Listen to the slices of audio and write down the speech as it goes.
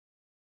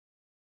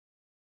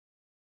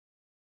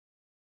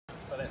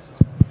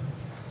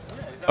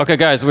Okay,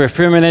 guys, we're a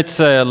few minutes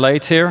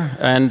late here,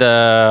 and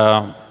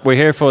we're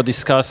here for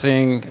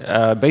discussing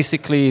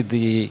basically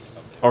the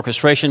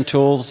orchestration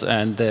tools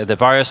and the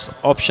various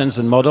options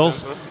and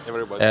models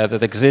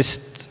that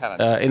exist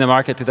in the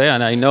market today.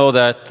 And I know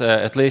that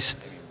at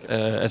least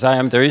as I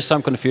am, there is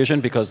some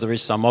confusion because there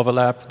is some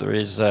overlap, there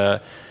is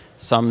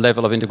some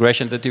level of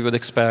integration that you would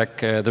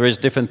expect, there is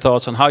different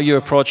thoughts on how you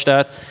approach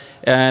that.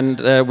 And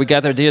we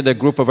gathered here the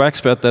group of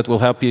experts that will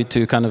help you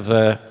to kind of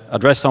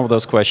address some of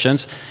those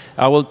questions.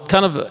 I will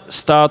kind of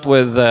start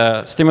with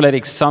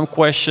stimulating some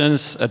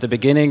questions at the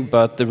beginning,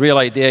 but the real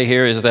idea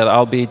here is that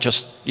I'll be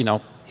just,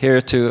 here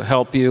to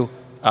help you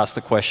ask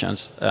the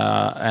questions.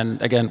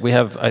 And again, we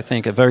have, I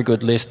think, a very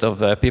good list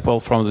of people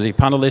from the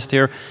panelists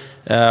here.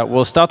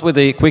 We'll start with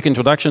a quick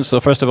introduction. So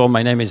first of all,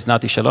 my name is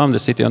Nati Shalom, the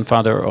CTO and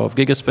founder of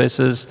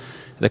GigaSpaces,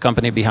 the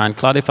company behind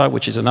Cloudify,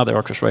 which is another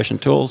orchestration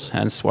tools,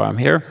 hence why I'm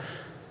here.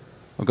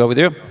 We'll go with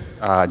you.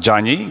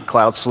 John Yee,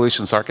 Cloud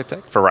Solutions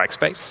Architect for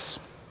Rackspace.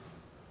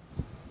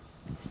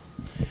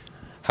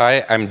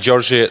 Hi, I'm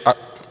Georgy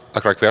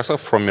Okrokvertskhov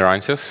from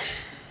Mirantis.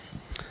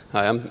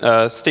 Hi,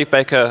 I'm Steve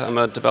Baker. I'm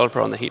a developer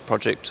on the Heat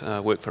project,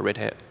 work for Red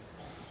Hat.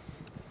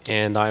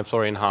 And I'm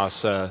Florian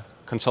Haas,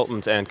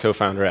 consultant and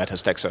co-founder at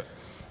hastexo.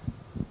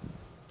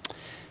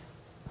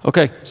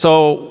 Okay,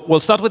 so we'll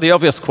start with the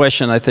obvious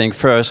question, I think,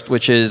 first,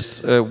 which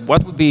is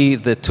what would be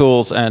the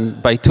tools?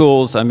 And by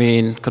tools, I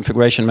mean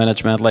configuration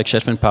management like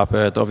Chef and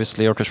Puppet,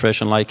 obviously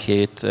orchestration like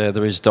Heat,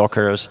 there is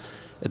Docker,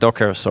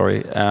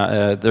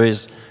 there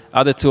is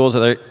other tools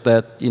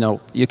that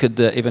you could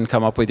even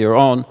come up with your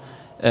own.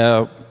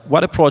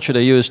 What approach should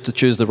I use to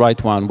choose the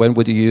right one? When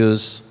would you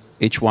use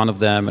each one of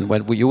them, and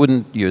when you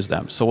wouldn't use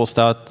them? So we'll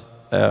start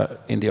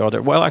in the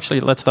order. Well,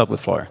 actually, let's start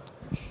with Florian.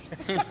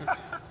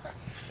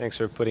 Thanks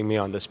for putting me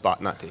on the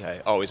spot, Nati. I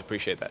always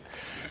appreciate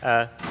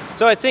that.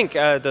 So I think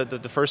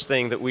the first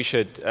thing that we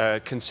should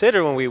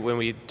consider when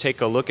we take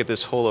a look at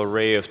this whole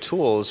array of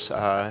tools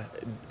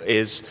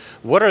is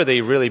what are they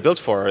really built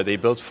for? Are they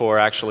built for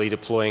actually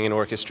deploying and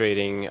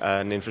orchestrating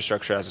an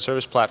infrastructure as a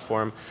service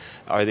platform?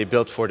 Are they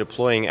built for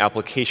deploying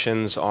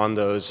applications on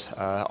those?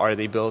 Are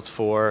they built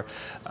for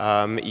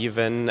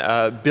even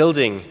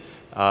building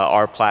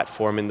our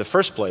platform in the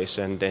first place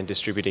and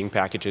distributing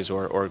packages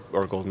or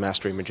gold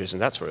master images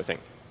and that sort of thing?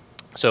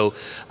 So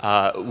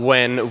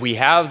when we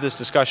have this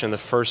discussion, the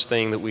first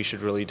thing that we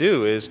should really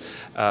do is,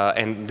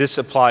 and this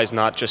applies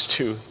not just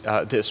to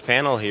this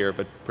panel here,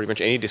 but pretty much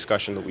any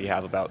discussion that we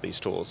have about these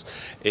tools,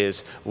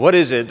 is what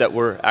is it that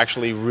we're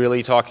actually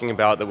really talking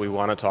about that we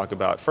want to talk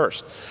about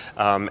first?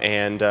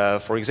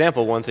 For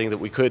example, one thing that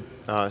we could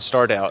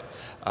start out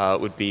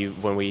would be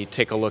when we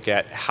take a look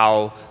at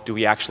how do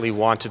we actually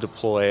want to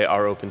deploy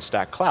our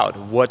OpenStack cloud.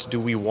 What do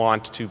we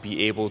want to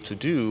be able to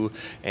do,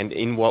 and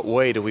in what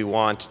way do we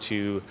want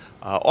to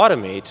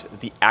automate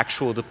the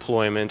actual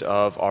deployment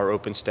of our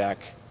OpenStack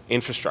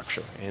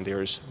infrastructure? And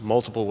there's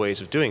multiple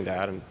ways of doing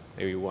that, and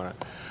maybe we want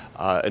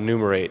to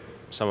enumerate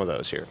some of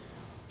those here.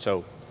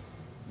 So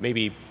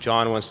maybe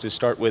John wants to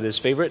start with his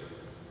favorite.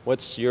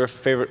 What's your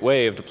favorite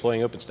way of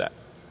deploying OpenStack?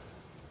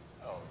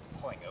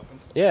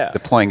 Yeah.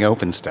 Deploying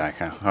OpenStack.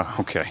 Oh,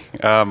 okay.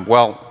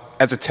 Well,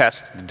 as a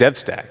test, the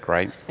DevStack,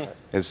 right,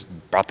 is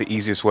about the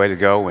easiest way to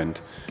go, and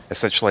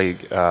essentially,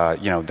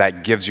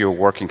 that gives you a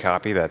working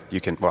copy that you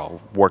can,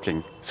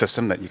 working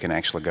system that you can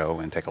actually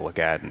go and take a look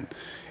at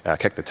and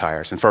kick the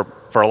tires. And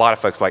for a lot of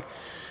folks, like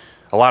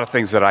a lot of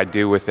things that I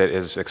do with it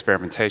is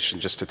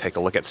experimentation, just to take a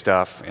look at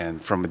stuff. And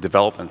from a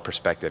development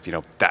perspective,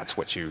 that's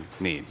what you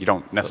need. You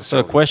don't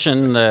necessarily. So a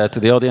question to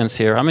the audience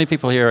here: how many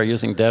people here are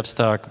using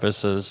DevStack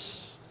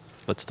versus?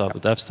 Let's start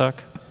with DevStack.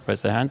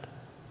 Raise the hand.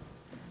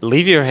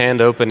 Leave your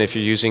hand open if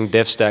you're using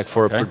DevStack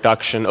for a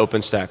production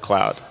OpenStack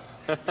cloud.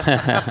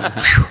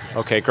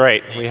 Okay,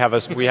 great. We have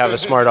a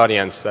smart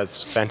audience.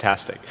 That's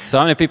fantastic. So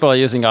how many people are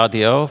using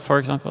RDO, for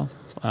example?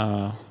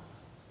 Quite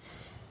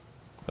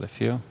a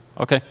few.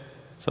 Okay.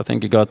 So I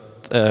think you got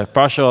a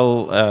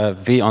partial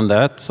V on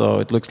that. So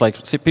it looks like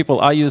people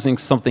are using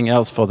something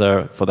else for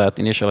that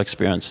initial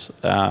experience.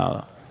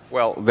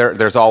 Well,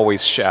 there's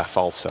always Chef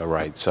also,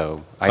 right?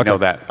 So I know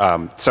that.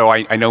 So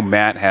I know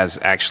Matt has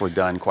actually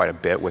done quite a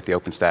bit with the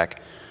OpenStack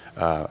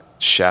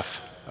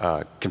Chef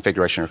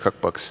configuration or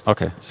cookbooks.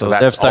 Okay, so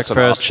DevStack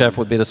first, Chef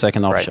would be the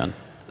second option.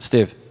 Right.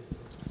 Steve?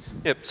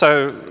 Yep,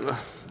 so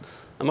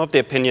I'm of the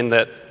opinion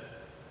that,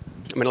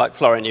 like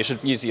Florian, you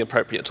should use the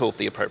appropriate tool for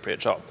the appropriate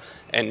job.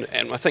 And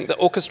I think that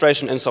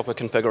orchestration and software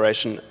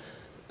configuration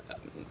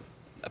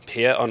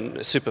appear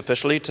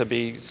superficially to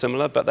be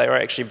similar, but they are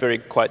actually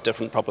quite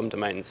different problem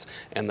domains,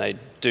 and they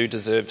do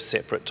deserve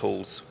separate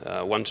tools,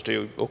 one to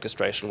do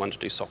orchestration, one to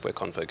do software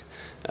config.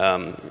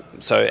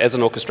 So as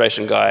an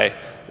orchestration guy,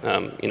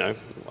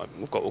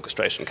 we've got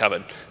orchestration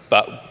covered,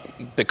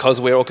 but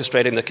because we're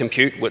orchestrating the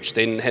compute, which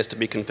then has to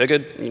be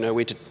configured,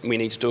 we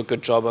need to do a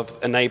good job of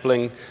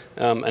enabling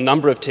a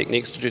number of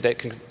techniques to do that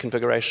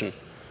configuration.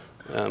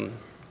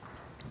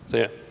 So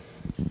yeah.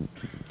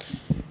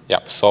 Yeah,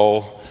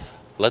 so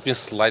let me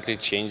slightly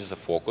change the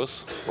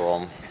focus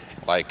from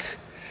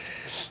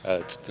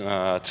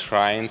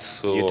trying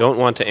to... You don't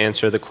want to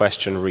answer the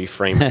question,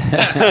 reframe it.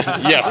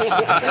 Yes,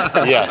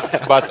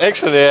 yes. But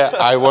actually,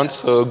 I want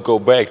to go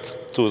back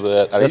to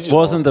the original. That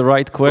wasn't the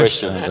right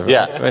question. The right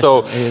yeah, question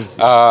so is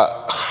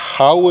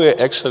how we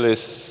actually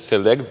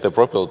select the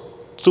proper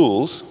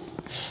tools,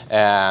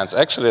 and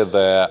actually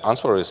the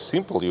answer is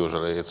simple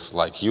usually. It's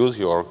like use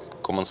your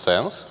common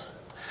sense.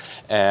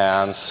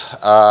 And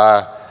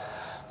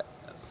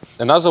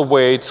another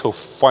way to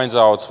find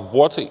out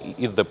what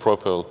is the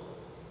proper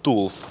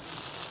tool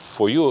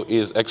for you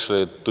is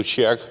actually to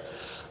check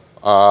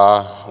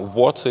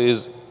what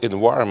is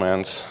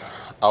environment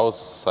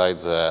outside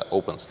the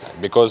OpenStack.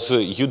 Because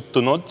you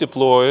do not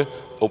deploy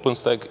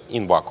OpenStack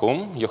in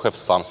vacuum, you have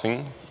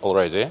something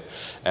already.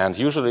 And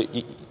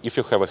usually, if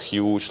you have a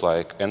huge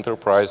like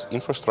enterprise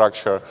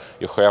infrastructure,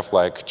 you have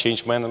like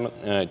change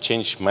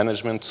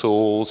management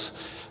tools,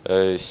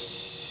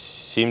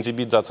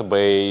 CMDB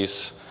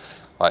database,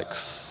 like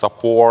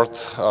support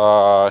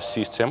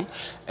system.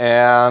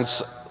 And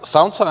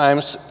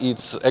sometimes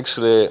it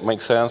actually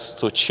makes sense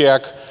to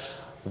check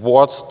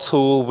what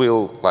tool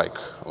will like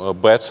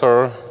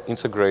better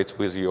integrate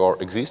with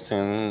your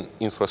existing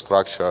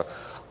infrastructure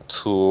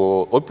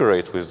to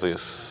operate with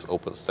this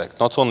OpenStack.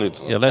 Not only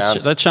yeah,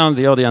 let's challenge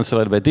the audience a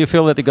little bit. Do you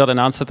feel that you got an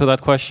answer to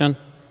that question?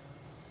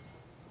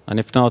 And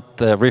if not,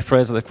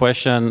 rephrase the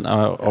question,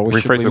 or we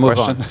should move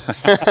on?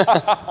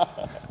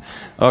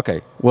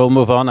 Okay, we'll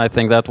move on. I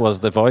think that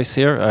was the voice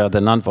here,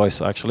 the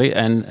non-voice actually.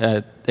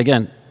 And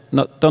again,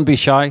 don't be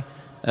shy.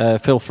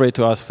 Feel free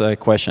to ask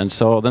questions.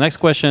 So the next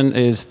question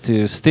is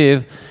to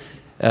Steve.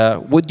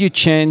 Would you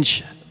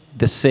change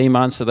the same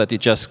answer that you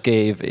just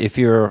gave if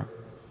you're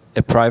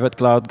a private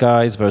cloud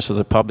guys versus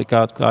a public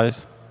cloud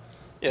guys?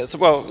 Yeah, so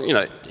well, you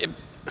know,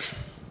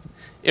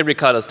 every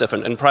cloud is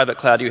different. In private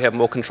cloud, you have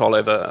more control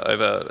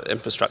over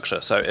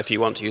infrastructure. So if you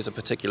want to use a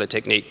particular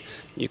technique,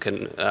 you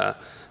can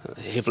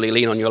heavily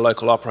lean on your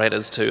local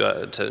operators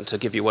to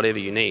give you whatever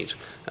you need,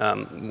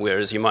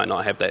 whereas you might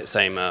not have that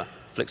same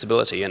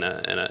flexibility in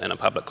a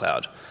public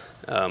cloud.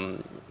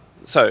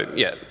 So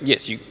yeah,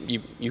 yes,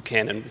 you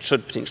can and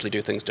should potentially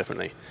do things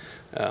differently.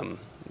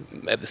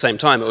 At the same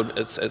time,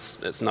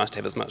 it's nice to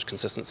have as much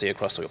consistency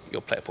across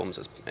your platforms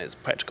as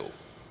practical.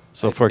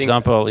 So, for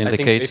example, in the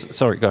case,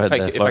 sorry, go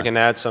ahead. If I can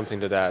add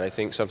something to that, I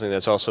think something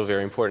that's also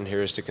very important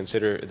here is to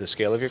consider the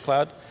scale of your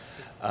cloud.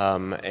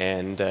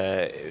 And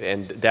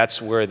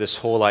that's where this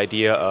whole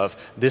idea of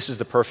this is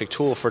the perfect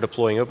tool for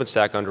deploying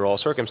OpenStack under all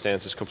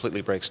circumstances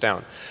completely breaks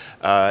down.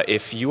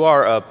 If you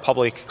are a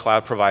public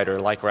cloud provider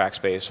like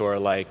Rackspace or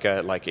like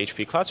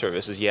HP Cloud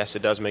Services, yes,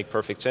 it does make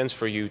perfect sense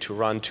for you to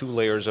run 2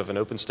 layers of an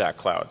OpenStack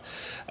cloud.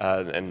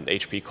 And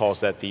HP calls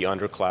that the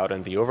undercloud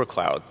and the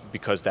overcloud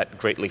because that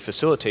greatly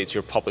facilitates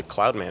your public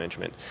cloud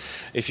management.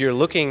 If you're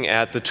looking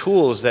at the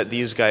tools that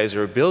these guys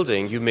are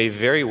building, you may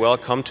very well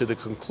come to the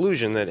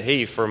conclusion that,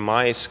 hey, for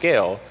my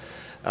scale,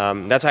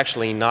 that's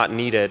actually not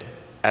needed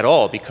at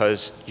all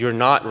because you're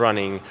not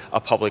running a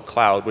public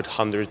cloud with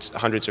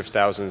hundreds of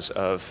thousands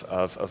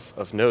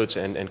of nodes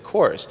and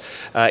cores.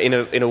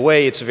 In a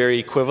way, it's very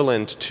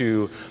equivalent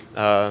to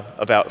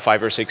about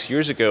 5 or 6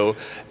 years ago,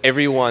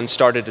 everyone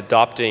started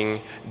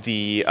adopting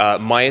the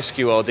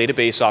MySQL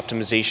database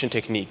optimization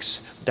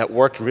techniques that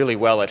worked really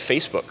well at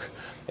Facebook.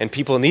 And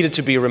people needed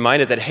to be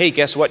reminded that, hey,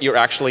 guess what? You're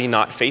actually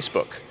not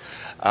Facebook.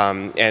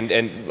 And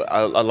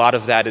a lot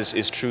of that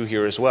is true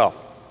here as well.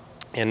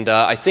 And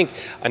I think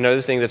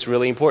another thing that's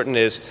really important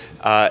is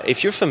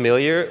if you're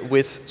familiar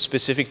with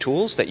specific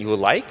tools that you would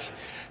like,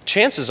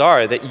 chances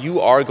are that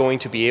you are going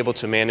to be able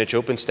to manage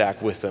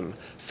OpenStack with them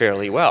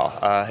fairly well.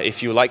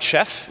 If you like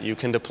Chef, you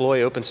can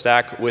deploy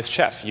OpenStack with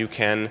Chef. You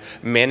can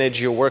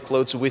manage your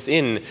workloads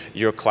within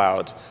your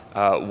cloud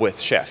with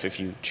Chef if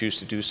you choose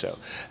to do so.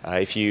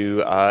 If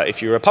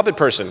you're a Puppet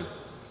person,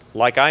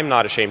 like I'm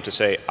not ashamed to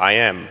say I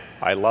am,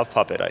 I love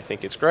Puppet, I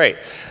think it's great,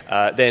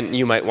 then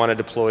you might want to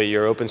deploy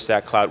your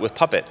OpenStack cloud with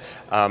Puppet.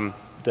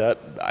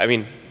 I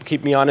mean,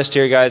 keep me honest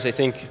here, guys, I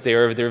think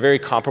they're very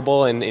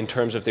comparable in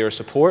terms of their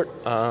support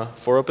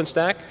for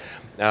OpenStack,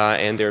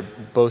 and they're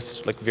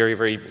both like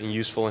very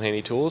useful and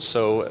handy tools.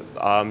 So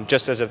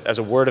just as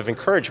a word of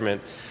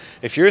encouragement,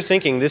 if you're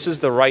thinking this is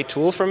the right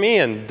tool for me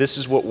and this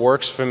is what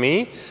works for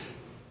me,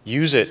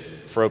 use it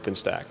for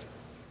OpenStack.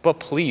 But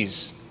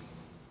please,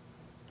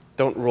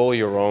 don't roll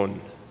your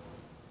own.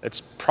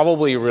 It's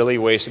probably really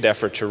wasted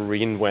effort to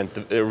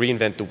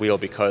reinvent the wheel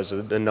because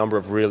the number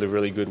of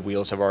really good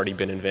wheels have already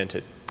been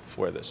invented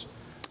for this.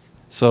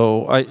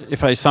 So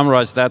if I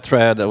summarize that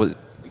thread, I would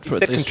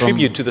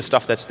contribute to the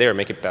stuff that's there,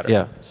 make it better.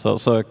 Yeah. So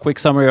a quick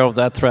summary of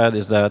that thread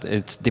is that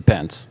it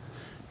depends,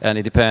 and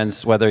it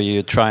depends whether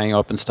you're trying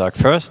OpenStack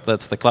first.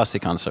 That's the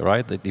classic answer,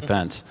 right? It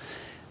depends.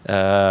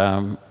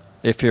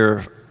 If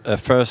you're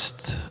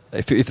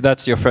if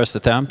that's your first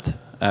attempt,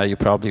 you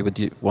probably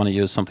would want to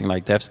use something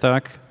like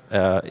DevStack.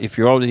 If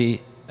you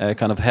already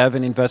kind of have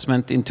an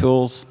investment in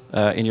tools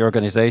in your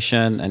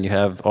organization and you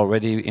have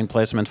already in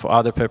placement for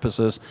other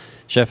purposes,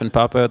 Chef and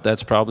Puppet,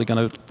 that's probably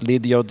going to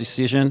lead your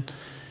decision.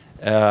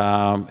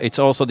 It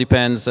also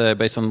depends,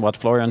 based on what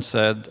Florian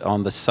said,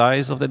 on the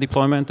size of the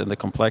deployment and the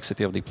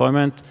complexity of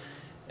deployment.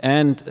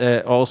 And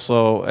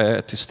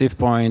also, to Steve's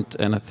point,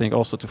 and I think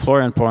also to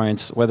Florian's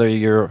points, whether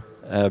you're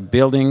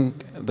building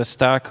the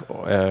stack,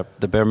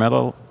 the bare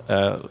metal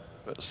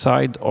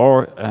side,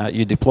 or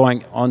you're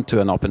deploying onto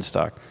an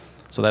OpenStack.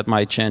 So that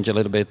might change a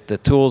little bit the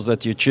tools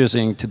that you're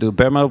choosing to do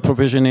bare metal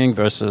provisioning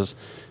versus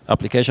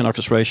application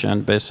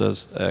orchestration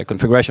versus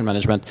configuration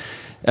management.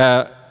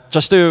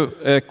 Just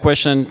a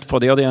question for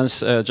the audience,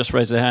 just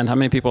raise the hand. How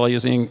many people are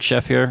using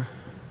Chef here?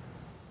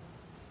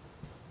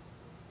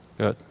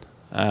 Good.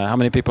 How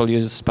many people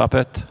use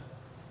Puppet?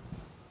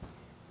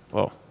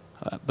 Well,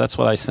 that's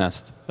what I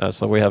sensed.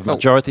 So we have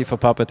majority for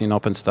Puppet in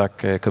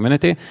OpenStack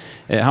community.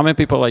 How many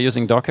people are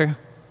using Docker?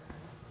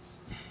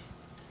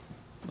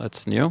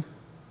 That's new.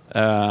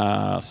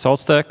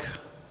 SaltStack,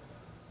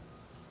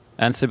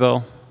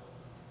 Ansible.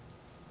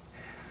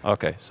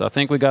 Okay, so I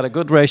think we got a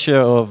good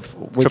ratio of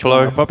which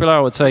one are popular. I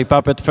would say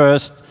Puppet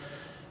first,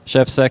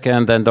 Chef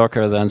second, then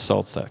Docker, then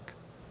SaltStack.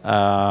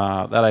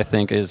 That I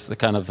think is the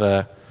kind of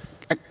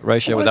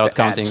ratio without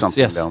counting.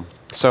 Yes. Though.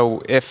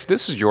 So if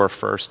this is your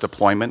first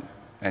deployment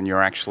and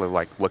you're actually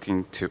like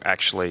looking to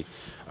actually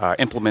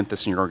implement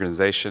this in your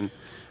organization,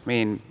 I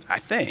mean, I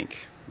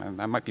think,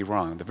 I might be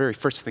wrong, the very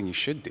first thing you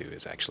should do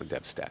is actually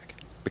DevStack.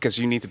 Because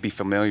you need to be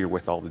familiar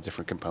with all the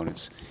different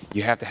components.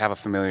 You have to have a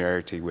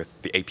familiarity with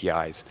the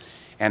APIs.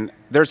 And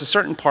there's a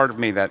certain part of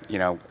me that, you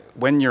know,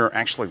 when you're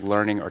actually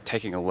learning or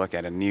taking a look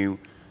at a new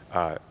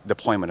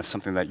deployment of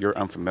something that you're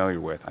unfamiliar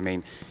with, I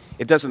mean,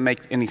 it doesn't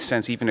make any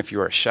sense, even if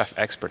you're a Chef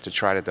expert, to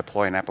try to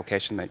deploy an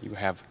application that you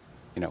have,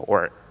 you know,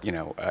 or, you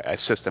know, a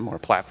system or a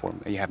platform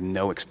that you have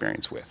no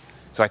experience with.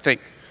 So I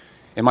think,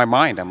 in my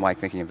mind, I'm like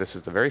thinking if this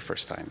is the very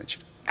first time that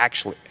you've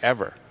actually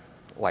ever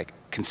like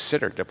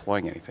consider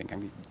deploying anything. I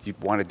mean,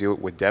 you'd want to do it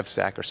with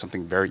DevStack or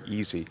something very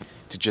easy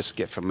to just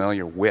get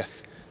familiar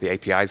with the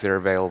APIs that are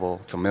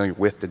available, familiar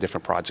with the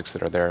different projects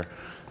that are there.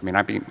 I mean,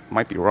 I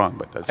might be wrong,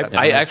 but does that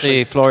I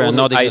actually, Florian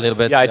nodding a little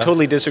bit. Yeah, I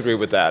totally disagree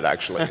with that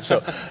actually.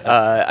 So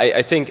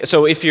I think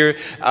so. If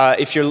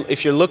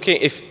you're looking,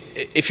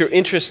 if you're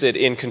interested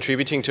in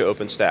contributing to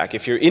OpenStack,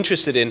 if you're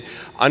interested in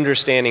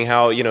understanding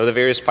how, you know, the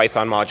various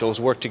Python modules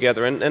work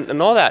together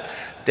and all that,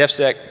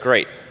 DevStack,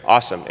 great,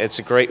 awesome. It's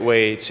a great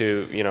way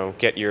to, you know,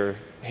 get your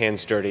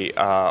hands dirty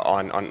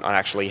on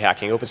actually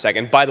hacking OpenStack.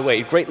 And by the way,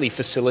 it greatly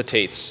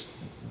facilitates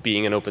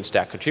being an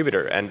OpenStack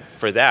contributor, and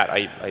for that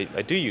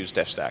I do use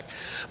DevStack.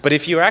 But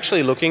if you're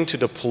actually looking to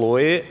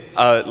deploy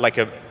like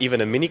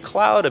even a mini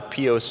cloud, a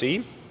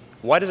POC,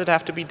 why does it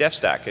have to be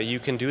DevStack? You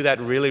can do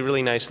that really,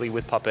 really nicely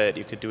with Puppet.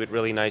 You could do it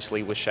really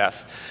nicely with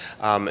Chef.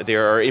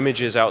 There are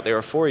images out there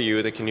for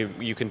you that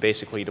you can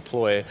basically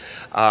deploy.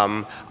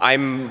 I'm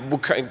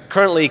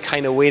currently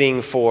kind of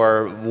waiting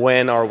for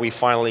when are we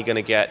finally going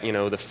to get, you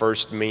know, the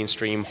first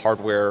mainstream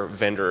hardware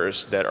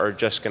vendors that are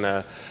just going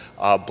to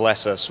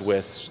bless us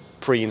with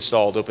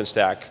pre-installed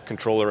OpenStack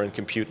controller and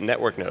compute and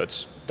network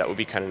nodes. That would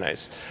be kind of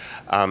nice.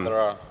 There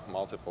are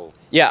multiple.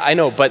 Yeah, I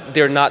know, but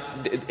they're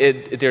not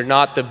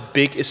the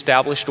big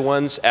established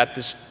ones at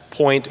this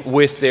point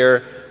with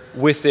their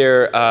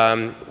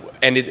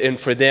and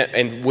for them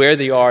and where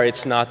they are,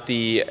 it's not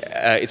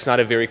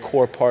a very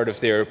core part of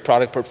their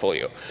product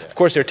portfolio. Yeah. Of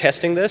course, they're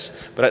testing this,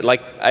 but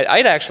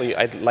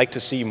I'd like to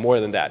see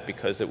more than that,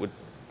 because it would,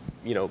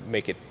 you know,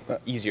 make it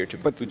easier to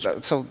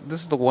bootstrap. So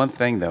this is the one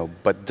thing, though,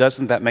 but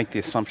doesn't that make the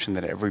assumption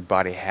that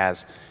everybody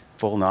has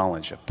full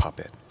knowledge of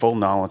Puppet, full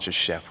knowledge of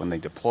Chef when they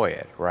deploy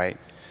it, right?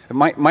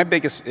 My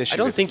biggest issue. I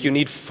don't think you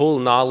need full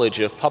knowledge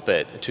of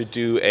Puppet to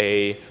do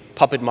a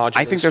Puppet module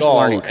I think there's a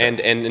learning curve.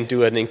 and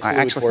do an include. I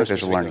actually think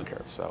there's a learning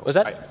curve. So was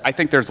that? I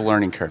think there's a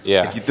learning curve.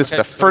 Yeah. This is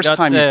the first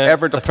time you've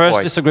ever deployed. The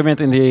first disagreement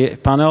in the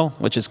panel,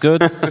 which is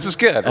good. This is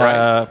good,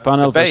 right?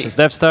 Panel versus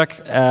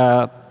DevStack.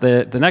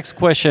 The next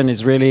question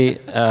is really,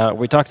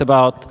 we talked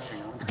about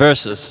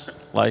versus,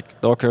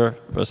 like Docker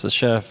versus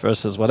Chef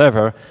versus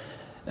whatever.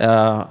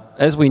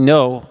 As we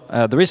know,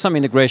 there is some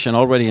integration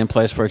already in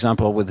place, for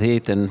example, with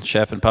Heat and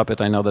Chef and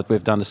Puppet. I know that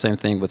we've done the same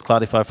thing with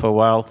Cloudify for a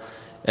while.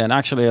 And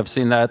actually, I've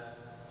seen that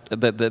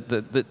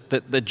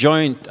the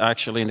joint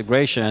actually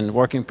integration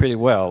working pretty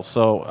well.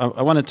 So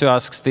I wanted to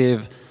ask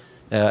Steve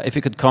if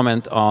you could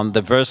comment on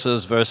the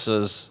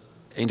versus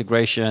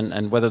integration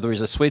and whether there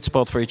is a sweet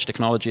spot for each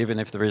technology, even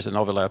if there is an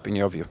overlap in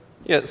your view.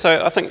 Yeah,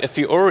 so I think if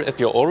you're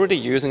already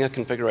using a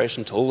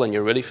configuration tool and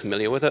you're really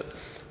familiar with it,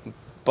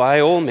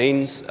 by all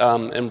means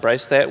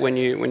embrace that when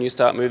you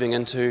start moving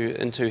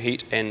into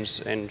Heat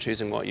and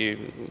choosing what you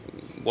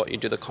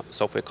do the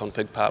software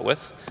config part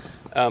with.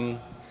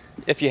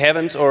 If you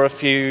haven't, or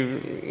if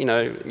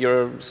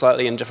you're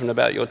slightly indifferent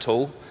about your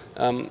tool,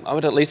 I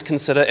would at least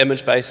consider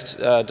image-based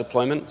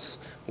deployments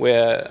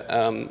where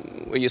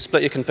you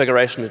split your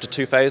configuration into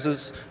two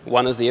phases.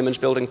 One is the image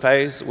building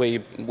phase, where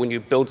when you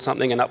build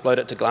something and upload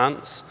it to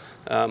Glance.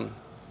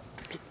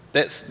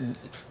 That's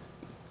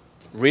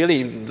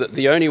really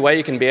the only way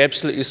you can be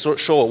absolutely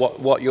sure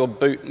what you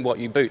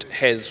boot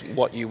has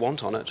what you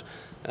want on it.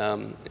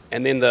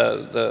 And then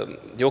the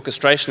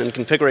orchestration and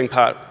configuring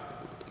part,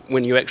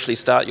 when you actually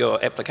start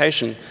your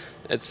application,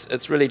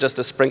 it's really just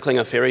a sprinkling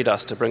of fairy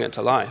dust to bring it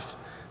to life.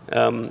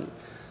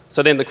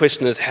 So then the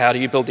question is, how do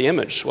you build the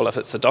image? Well, if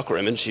it's a Docker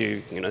image,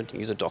 you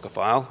use a Docker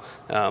file.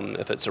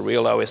 If it's a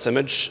real OS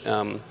image,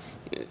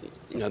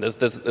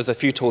 there's a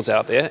few tools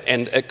out there,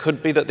 and it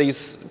could be that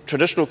these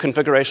traditional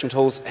configuration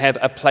tools have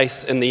a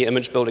place in the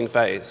image building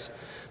phase.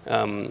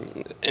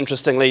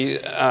 Interestingly,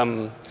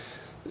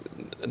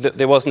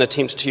 there was an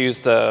attempt to use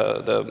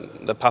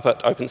the Puppet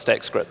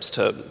OpenStack scripts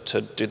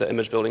to do the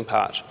image building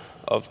part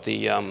of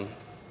the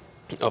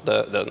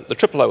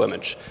triple O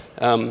image.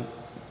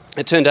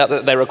 It turned out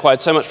that they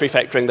required so much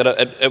refactoring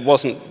that it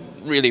wasn't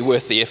really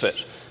worth the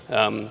effort.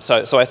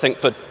 So I think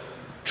for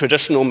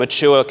traditional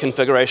mature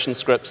configuration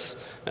scripts,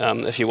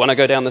 if you want to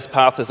go down this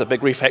path, there's a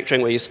big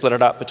refactoring where you split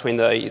it up between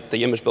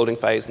the image building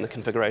phase and the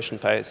configuration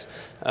phase.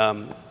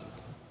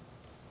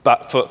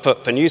 But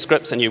for new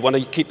scripts, and you want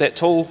to keep that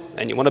tool,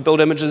 and you want to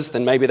build images,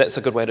 then maybe that's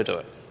a good way to do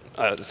it.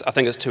 I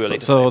think it's too early to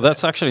say. So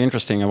that's actually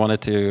interesting. I wanted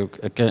to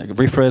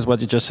rephrase what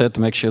you just said to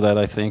make sure that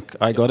I think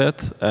I got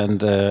it,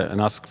 and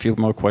ask a few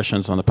more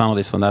questions on the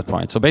panelists on that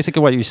point. So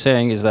basically what you're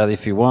saying is that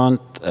if you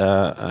want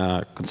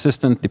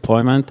consistent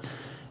deployment,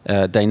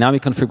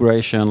 dynamic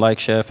configuration like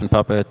Chef and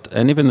Puppet,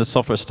 and even the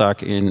software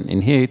stack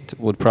in Heat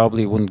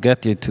wouldn't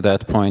get you to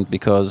that point,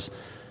 because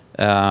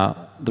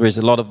there is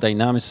a lot of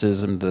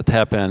dynamicism that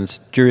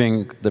happens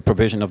during the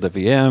provision of the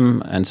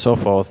VM and so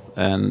forth,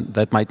 and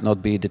that might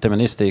not be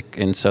deterministic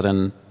in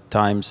certain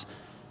times,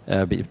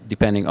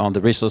 depending on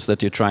the resource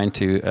that you're trying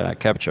to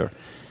capture.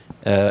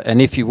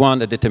 And if you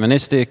want a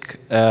deterministic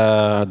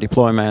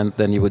deployment,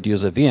 then you would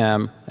use a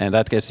VM. In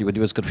that case, you would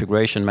use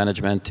configuration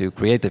management to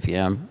create the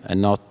VM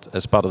and not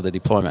as part of the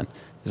deployment.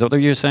 Is that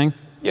what you're saying?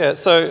 Yeah,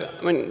 so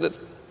I mean,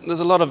 there's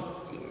a lot of,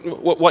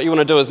 what you want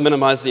to do is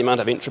minimize the amount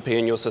of entropy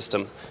in your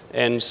system.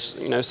 And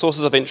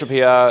sources of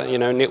entropy are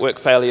network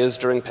failures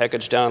during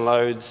package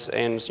downloads,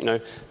 and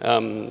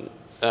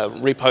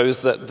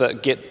repos that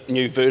get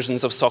new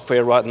versions of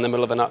software right in the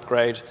middle of an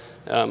upgrade.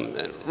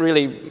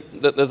 Really,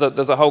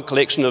 there's a whole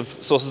collection of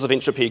sources of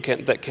entropy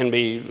that can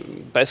be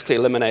basically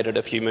eliminated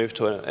if you move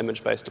to an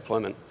image-based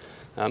deployment.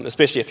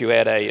 Especially if you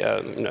add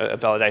a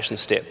validation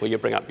step where you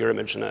bring up your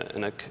image in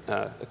a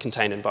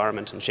contained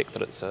environment and check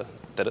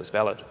that it's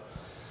valid.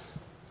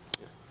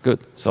 Good.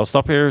 So I'll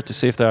stop here to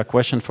see if there are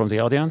questions from the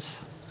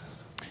audience.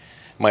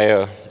 May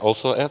I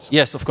also add?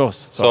 Yes, of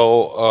course.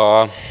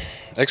 So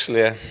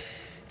actually,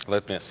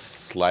 let me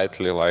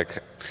slightly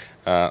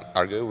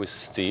argue with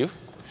Steve.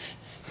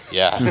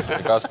 Yeah,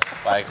 because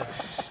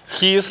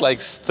he is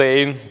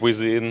staying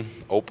within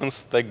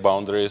OpenStack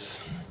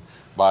boundaries,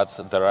 but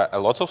there are a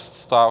lot of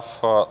stuff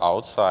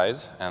outside,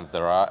 and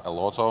there are a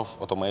lot of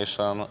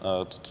automation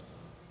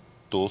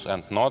tools,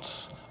 and not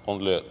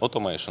only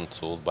automation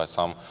tools, but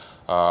some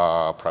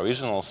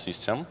provisional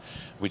system,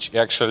 which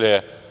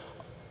actually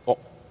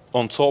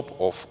on top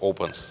of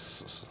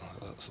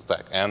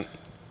OpenStack. And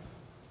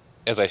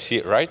as I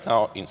see right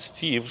now in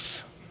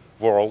Steve's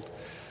world,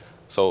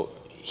 so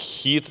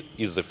Heat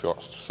is the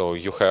first. So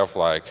you have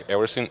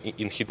everything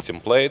in Heat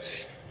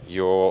template.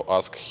 You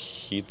ask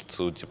Heat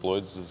to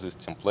deploy this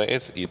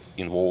template. It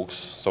invokes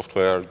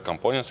software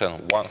components,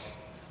 and once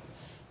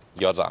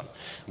you're done.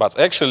 But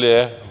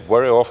actually,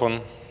 very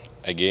often,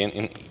 again,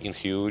 in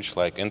huge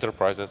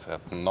enterprises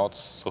and not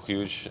so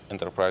huge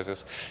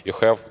enterprises, you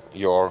have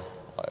your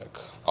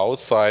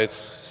outside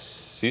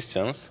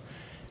systems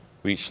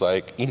which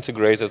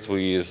integrated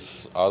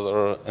with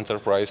other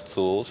enterprise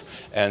tools,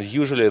 and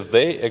usually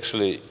they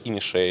actually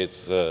initiate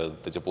the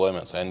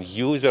deployment, and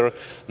user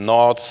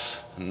not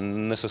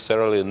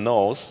necessarily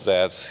knows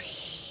that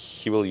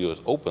he will use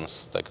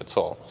OpenStack at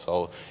all.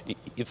 So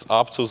it's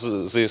up to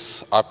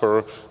this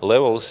upper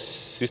level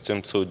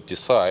system to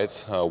decide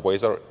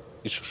whether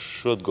it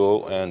should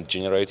go and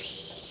generate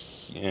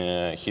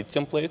Heat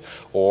template,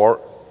 or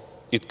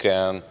it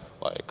can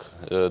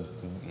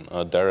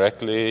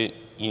directly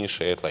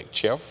initiate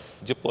Chef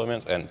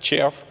deployment, and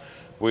Chef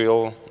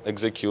will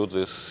execute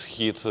this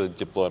Heat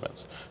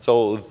deployment.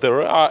 So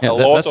there are a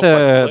lot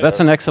of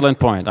that's an excellent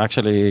point.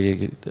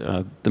 Actually,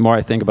 the more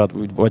I think about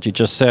what you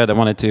just said, I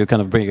wanted to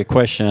kind of bring a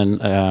question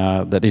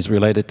that is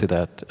related to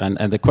that.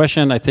 And the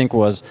question, I think,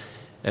 was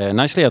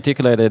nicely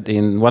articulated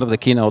in one of the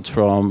keynotes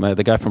from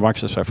the guy from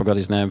Rackspace, I forgot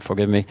his name,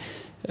 forgive me,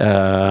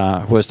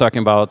 who was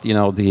talking about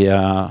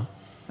the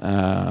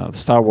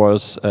Star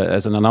Wars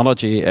as an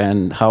analogy,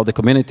 and how the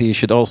community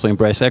should also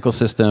embrace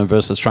ecosystem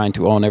versus trying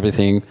to own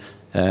everything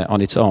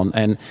on its own.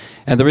 And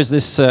there is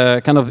this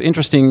kind of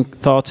interesting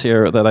thoughts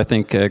here that I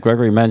think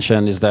Gregory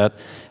mentioned, is that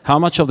how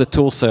much of the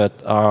toolset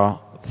are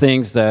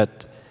things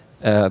that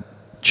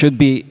should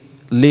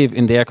live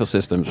in the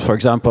ecosystems. For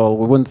example,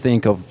 we wouldn't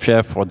think of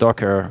Chef or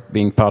Docker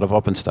being part of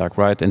OpenStack,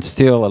 right? And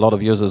still a lot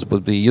of users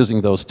would be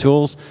using those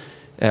tools,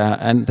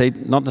 and they're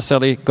not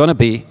necessarily going to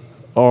be,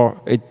 or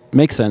it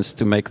makes sense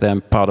to make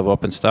them part of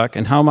OpenStack,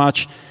 and how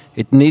much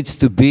it needs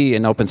to be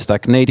an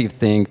OpenStack native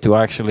thing to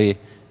actually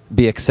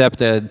be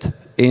accepted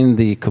in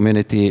the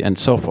community and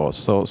so forth.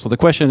 So the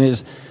question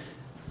is,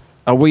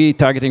 are we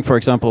targeting, for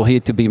example,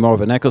 heat to be more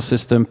of an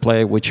ecosystem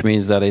play, which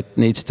means that it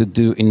needs to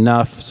do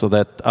enough so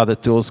that other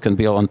tools can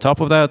build on top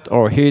of that?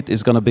 Or heat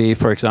is going to be,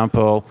 for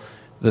example,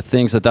 the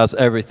things that does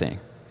everything?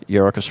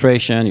 Your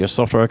orchestration, your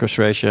software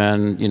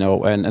orchestration, you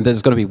know, and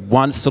there's going to be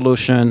one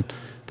solution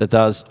that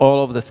does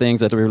all of the things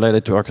that are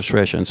related to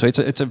orchestration. So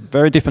it's a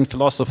very different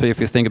philosophy if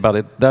you think about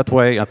it that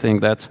way. I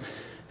think that's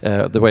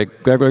the way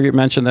Gregory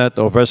mentioned that,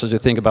 or versus you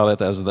think about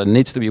it as there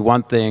needs to be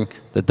one thing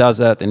that does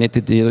that, and need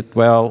to do it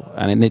well,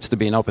 and it needs to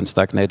be an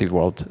OpenStack native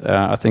world.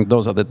 I think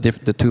those are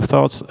the two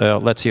thoughts.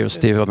 Let's hear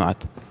Steve on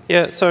that.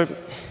 Yeah, so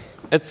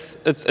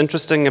it's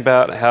interesting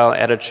about how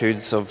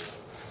attitudes of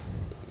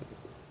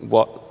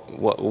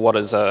what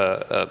is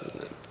a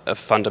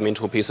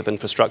fundamental piece of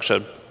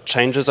infrastructure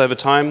changes over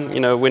time.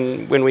 You know,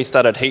 when we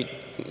started Heat,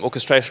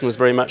 orchestration was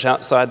very much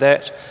outside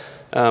that.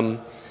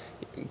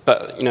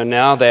 But you know,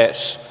 now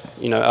that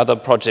other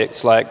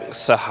projects like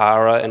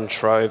Sahara and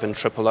Trove and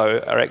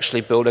Tripolo are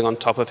actually building on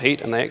top of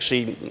Heat, and they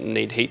actually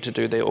need Heat to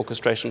do their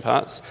orchestration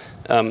parts.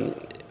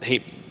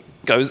 Heat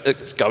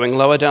it's going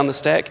lower down the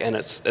stack, and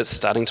it's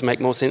starting to make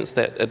more sense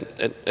that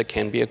it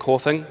can be a core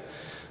thing.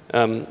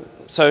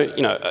 So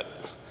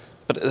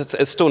but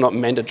it's still not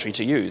mandatory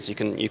to use. You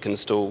can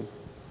still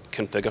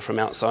configure from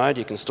outside.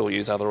 You can still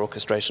use other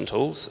orchestration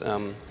tools.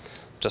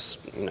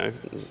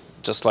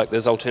 Just like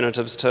there's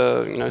alternatives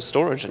to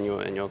storage in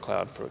your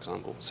cloud, for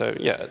example. So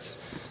yeah, it's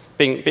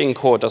being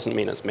core doesn't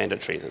mean it's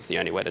mandatory. It's the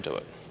only way to do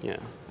it. Yeah.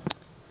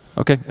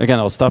 Okay. Again,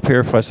 I'll stop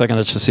here for a second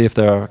just to see if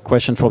there are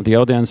questions from the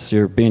audience.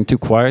 You're being too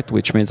quiet,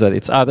 which means that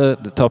it's either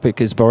the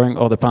topic is boring,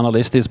 or the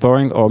panelist is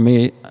boring, or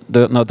me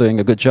not doing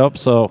a good job.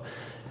 So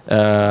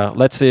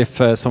let's see if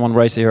someone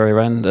raises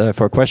their hand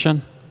for a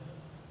question.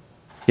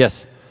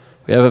 Yes,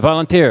 we have a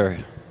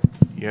volunteer.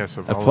 Yes,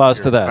 a volunteer.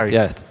 Applause to that. Hi.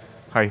 Yeah.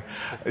 Hi.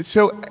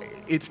 So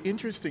it's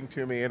interesting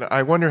to me, and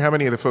I wonder how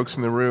many of the folks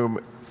in the room,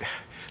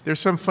 there's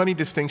some funny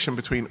distinction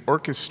between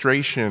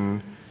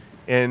orchestration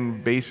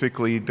and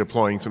basically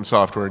deploying some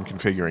software and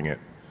configuring it.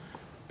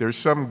 There's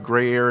some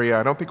gray area.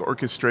 I don't think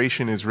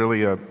orchestration is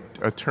really a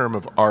term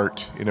of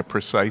art in a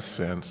precise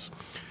sense.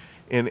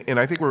 And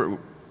I think we're,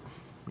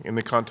 in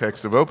the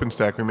context of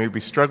OpenStack, we may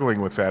be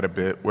struggling with that a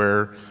bit,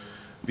 where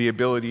the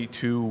ability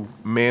to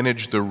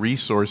manage the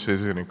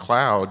resources in a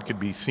cloud could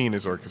be seen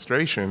as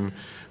orchestration,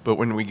 but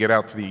when we get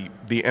out to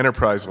the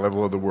enterprise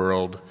level of the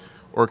world,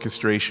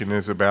 orchestration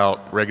is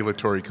about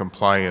regulatory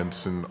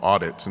compliance and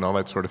audits and all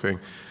that sort of thing.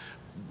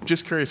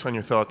 Just curious on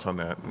your thoughts on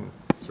that.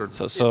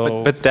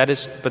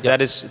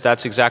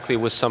 That's exactly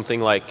what something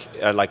like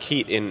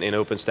Heat in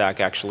OpenStack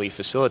actually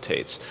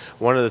facilitates.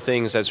 One of the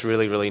things that's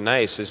really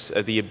nice is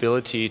the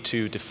ability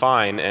to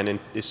define an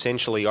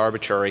essentially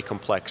arbitrary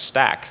complex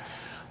stack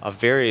of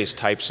various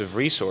types of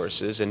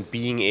resources and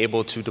being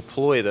able to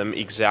deploy them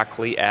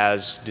exactly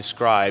as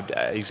described,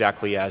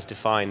 exactly as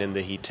defined in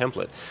the Heat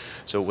template.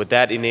 So what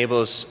that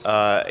enables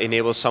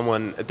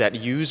someone that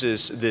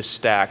uses this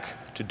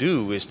stack to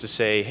do is to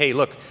say, hey,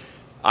 look,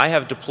 I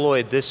have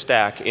deployed this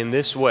stack in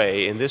this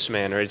way, in this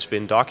manner. It's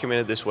been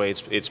documented this way.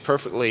 It's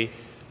perfectly.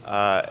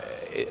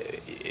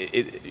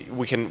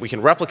 We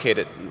can replicate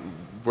it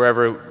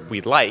wherever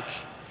we'd like,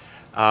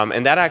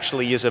 and that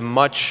actually is a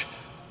much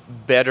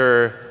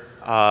better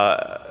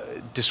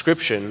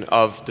description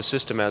of the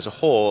system as a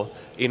whole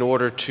in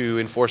order to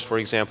enforce, for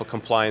example,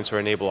 compliance or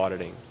enable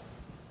auditing.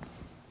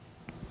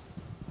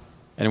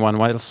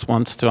 Anyone else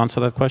wants to answer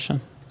that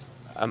question?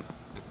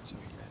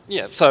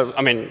 Yeah. So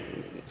I mean,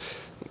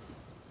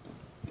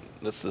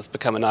 this has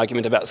become an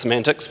argument about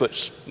semantics,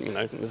 which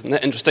isn't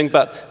that interesting.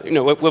 But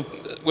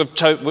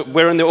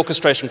we're in the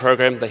orchestration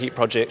program, the Heat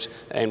project,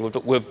 and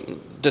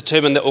we've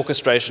determined that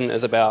orchestration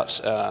is about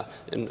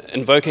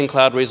invoking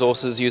cloud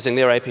resources, using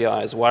their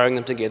APIs, wiring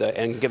them together,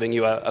 and giving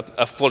you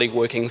a fully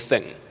working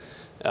thing.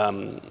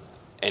 And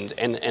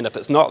if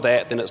it's not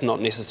that, then it's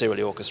not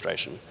necessarily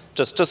orchestration.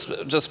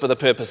 Just for the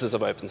purposes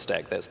of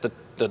OpenStack, that's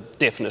the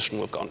definition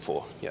we've gone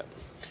for. Yeah.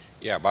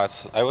 Yeah,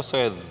 but I would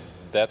say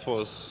that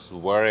was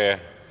very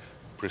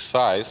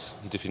precise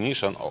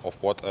definition of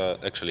what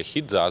actually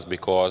Heat does,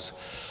 because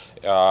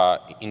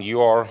in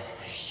your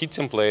Heat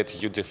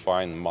template you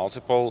define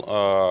multiple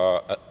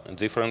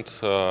different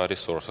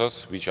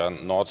resources which are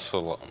not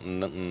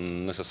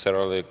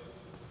necessarily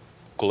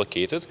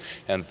collocated,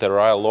 and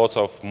there are a lot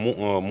of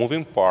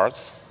moving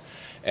parts,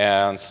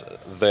 and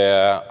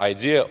the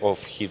idea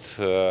of Heat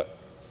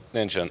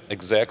engine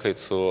exactly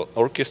to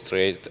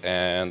orchestrate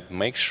and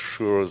make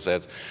sure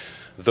that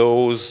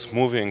those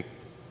moving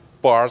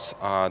parts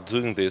are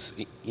doing this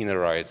in the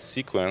right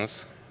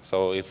sequence.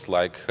 So it's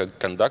like a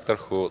conductor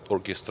who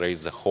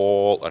orchestrates the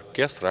whole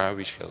orchestra,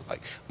 which has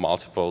like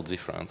multiple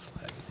different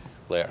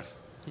layers.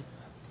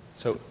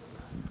 So,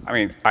 I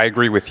mean, I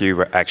agree with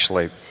you,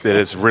 actually. It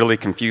is really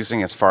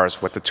confusing as far as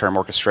what the term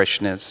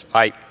orchestration is.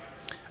 I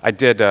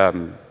did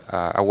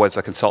I was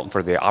a consultant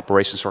for the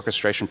operations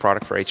orchestration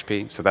product for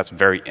HP, so that's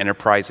very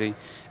enterprisey, and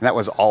that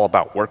was all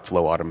about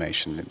workflow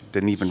automation. It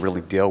didn't even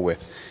really deal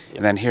with.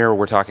 And then here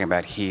we're talking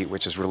about heat,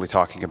 which is really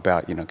talking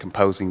about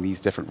composing these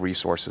different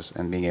resources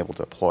and being able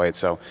to deploy it.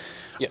 So,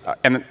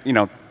 and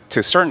to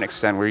a certain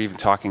extent, we're even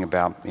talking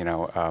about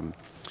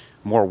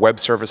more web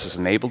services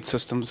enabled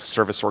systems,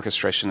 service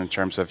orchestration in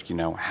terms of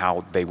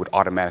how they would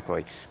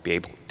automatically be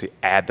able to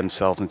add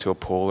themselves into a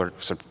pool or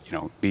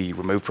be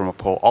removed from a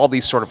pool. All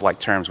these sort of like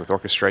terms with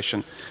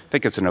orchestration, I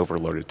think it's an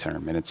overloaded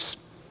term, and it's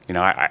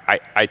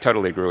I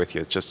totally agree with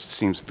you. It just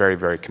seems very,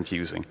 very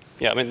confusing.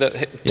 Yeah, I mean,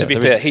 to be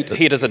fair,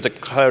 heat is a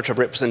declarative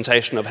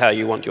representation of how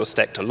you want your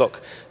stack to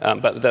look,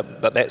 but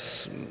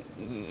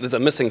there's a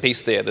missing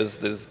piece there. There's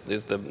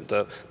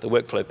the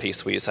workflow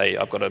piece where you say,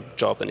 I've got a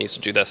job that needs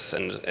to do this,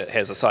 and it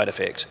has a side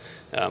effect.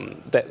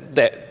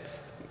 That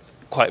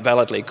quite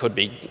validly could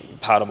be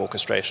part of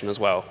orchestration as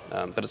well.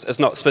 But it's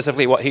not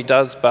specifically what heat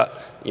does,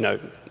 but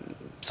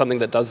something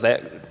that does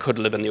that could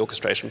live in the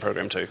orchestration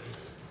program too.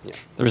 Yeah.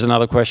 There's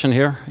another question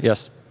here.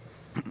 Yes.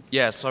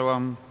 Yeah.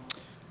 So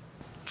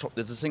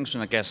the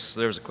distinction, I guess,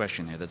 there is a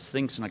question here. The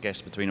distinction, I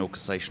guess, between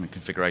orchestration and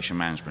configuration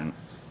management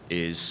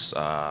is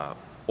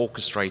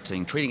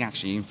orchestrating, treating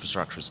actually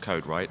infrastructure as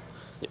code, right?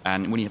 Yeah.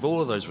 And when you have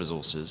all of those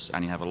resources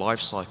and you have a life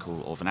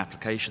cycle of an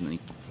application that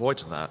needs to deploy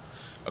to that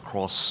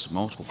across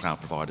multiple cloud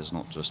providers,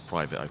 not just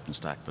private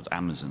OpenStack, but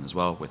Amazon as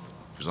well, with,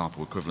 for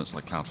example, equivalents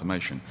like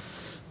CloudFormation,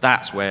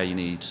 that's where you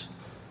need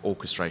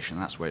orchestration.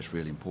 That's where it's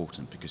really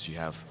important, because you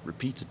have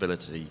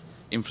repeatability,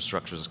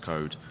 infrastructure as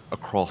code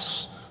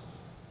across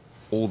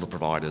all the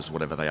providers,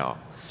 whatever they are.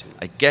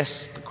 I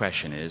guess the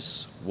question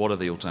is, what are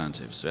the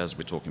alternatives? So as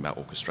we're talking about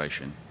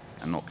orchestration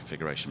and not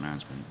configuration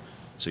management.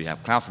 So you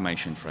have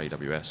CloudFormation for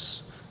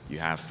AWS, you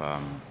have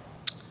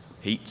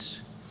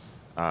Heat.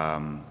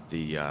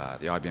 The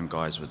IBM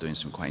guys were doing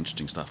some quite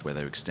interesting stuff where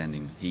they were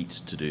extending Heat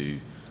to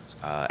do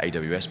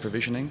AWS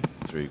provisioning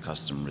through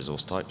custom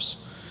resource types.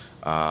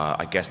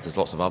 I guess there's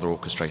lots of other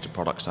orchestrated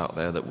products out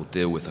there that will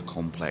deal with a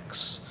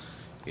complex,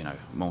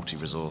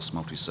 multi-resource,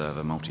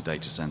 multi-server,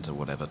 multi-data center,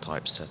 whatever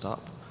type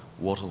setup.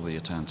 What are the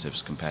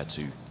alternatives compared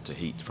to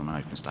Heat from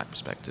an OpenStack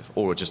perspective,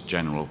 or just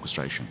general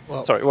orchestration?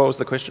 Well, sorry, what was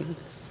the question?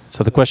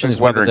 So the question is,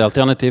 what are the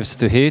alternatives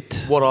to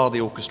Heat? What are the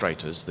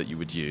orchestrators that you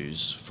would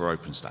use for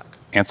OpenStack?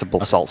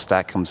 Ansible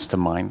SaltStack comes to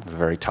mind at the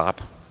very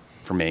top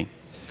for me.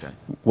 Okay.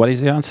 What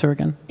is the answer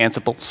again?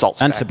 Ansible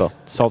SaltStack. Ansible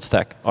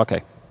SaltStack.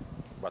 Okay.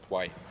 But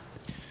why?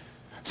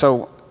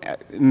 So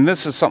and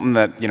this is something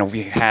that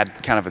we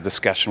had kind of a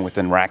discussion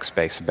within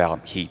Rackspace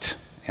about Heat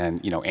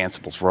and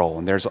Ansible's role,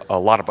 and there's a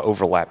lot of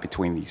overlap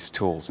between these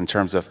tools in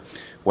terms of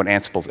what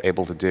Ansible's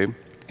able to do,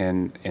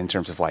 and in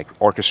terms of like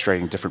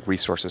orchestrating different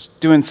resources,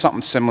 doing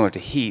something similar to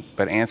Heat,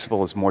 but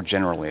Ansible is more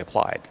generally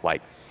applied.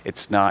 Like,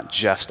 it's not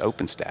just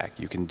OpenStack.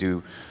 You can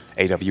do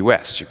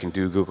AWS, you can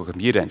do Google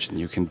Compute Engine,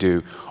 you can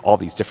do all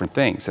these different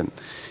things, and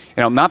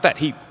not that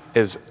Heat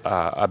is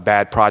a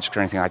bad project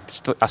or anything.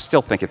 I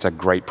still think it's a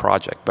great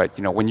project. But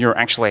when you're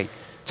actually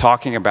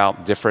talking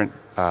about different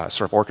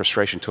sort of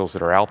orchestration tools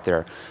that are out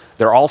there,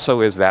 there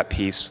also is that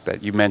piece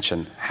that you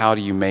mentioned. How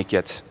do you make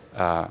it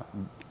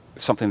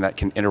something that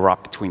can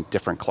interrupt between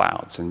different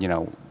clouds? And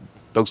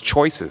those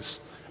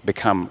choices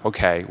become,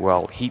 okay,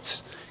 well,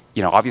 Heat's,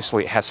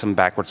 obviously it has some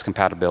backwards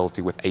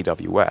compatibility with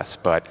AWS,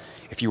 but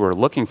if you were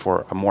looking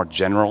for a more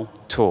general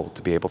tool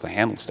to be able to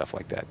handle stuff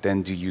like that,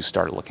 then do you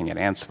start looking at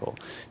Ansible?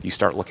 Do you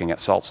start looking at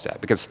SaltStack?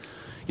 Because,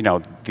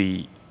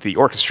 the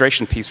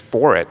orchestration piece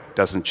for it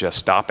doesn't just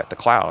stop at the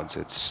clouds.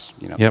 It's,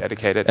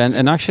 dedicated.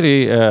 And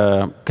actually,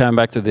 coming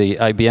back to the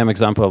IBM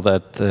example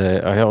that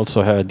I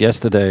also heard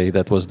yesterday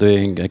that was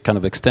doing a kind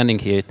of extending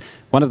Heat,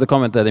 one of the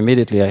comments that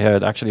immediately I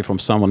heard actually from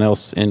someone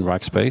else in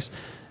Rackspace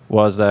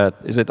was that,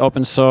 is it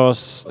open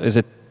source? Is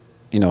it,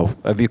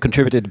 have you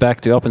contributed back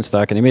to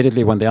OpenStack? And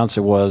immediately when the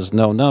answer was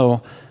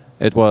no,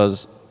 it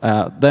was,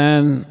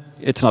 then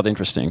it's not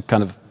interesting.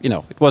 Kind of,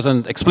 it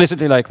wasn't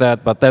explicitly like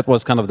that, but that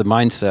was kind of the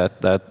mindset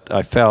that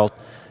I felt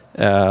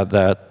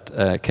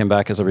that came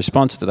back as a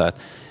response to that.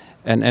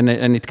 And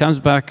it comes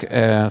back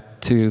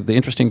to the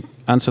interesting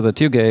answer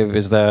that you gave,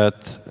 is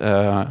that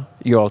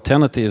your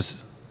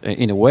alternatives,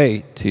 in a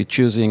way, to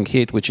choosing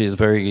Heat, which is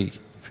very,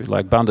 if you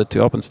like, bounded to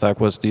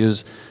OpenStack, was to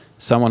use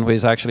someone who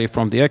is actually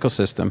from the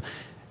ecosystem.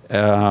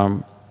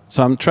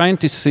 So I'm trying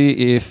to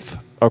see if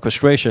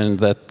orchestration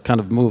that kind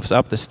of moves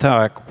up the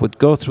stack would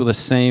go through the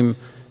same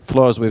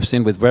flaws we've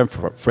seen with web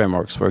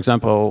frameworks. For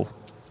example,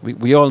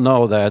 we all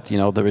know that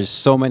there is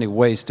so many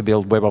ways to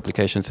build web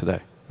applications today,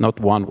 not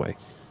one way,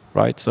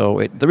 right?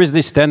 So there is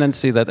this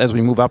tendency that as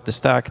we move up the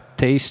stack,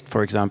 taste,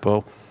 for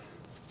example,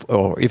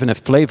 or even a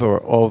flavor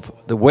of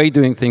the way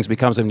doing things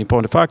becomes an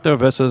important factor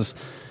versus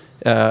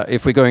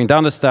if we're going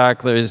down the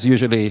stack, there is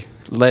usually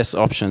less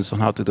options on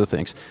how to do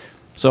things.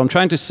 So I'm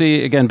trying to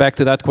see, again, back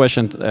to that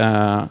question,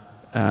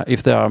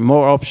 if there are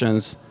more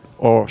options,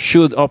 or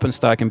should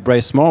OpenStack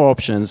embrace more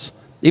options,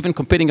 even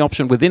competing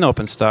option within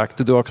OpenStack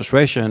to do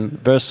orchestration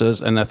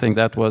versus, and I think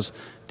that was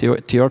to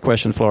your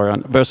question,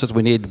 Florian, versus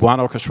we need one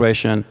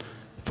orchestration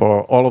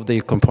for all of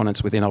the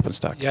components within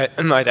OpenStack. Yeah,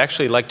 I'd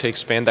actually like to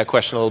expand that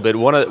question a little bit.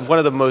 One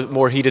of the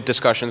more heated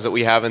discussions that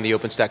we have in the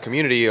OpenStack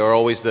community are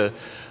always the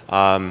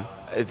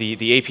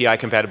API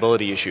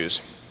compatibility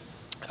issues,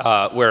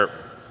 where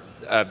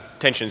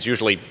tensions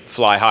usually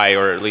fly high,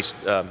 or at least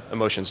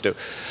emotions do.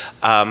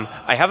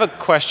 I have a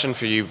question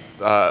for you,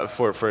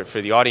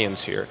 for the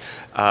audience here.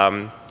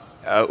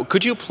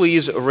 Could you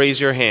please raise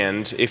your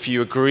hand if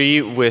you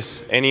agree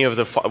with any of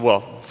the,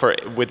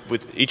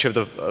 with each of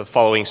the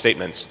following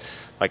statements,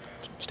 like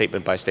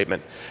statement by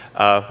statement.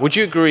 Would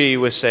you agree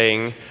with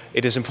saying,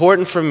 it is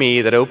important for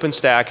me that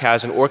OpenStack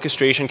has an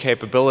orchestration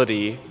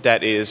capability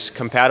that is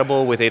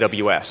compatible with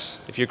AWS?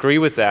 If you agree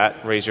with that,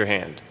 raise your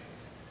hand.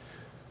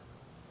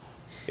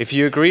 If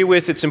you agree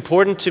with, it's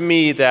important to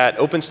me that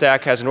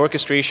OpenStack has an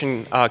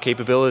orchestration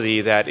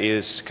capability that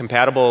is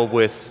compatible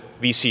with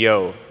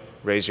VCO,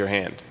 raise your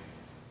hand.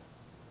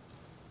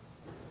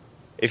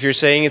 If you're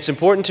saying it's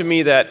important to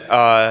me that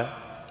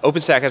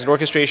OpenStack has an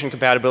orchestration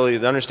compatibility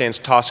that understands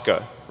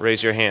Tosca,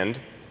 raise your hand.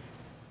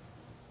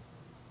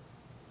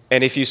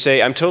 And if you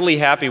say, I'm totally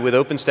happy with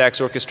OpenStack's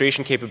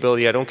orchestration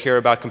capability, I don't care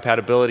about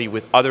compatibility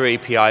with other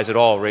APIs at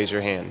all, raise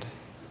your hand.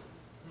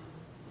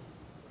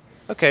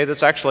 Okay,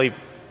 that's actually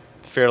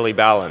fairly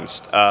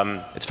balanced.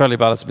 It's fairly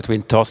balanced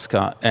between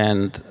Tosca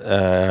and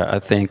I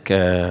think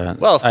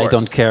well, of course. I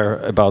don't care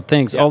about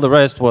things. Yeah. All the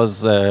rest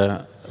was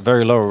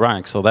very low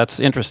rank, so that's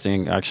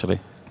interesting actually,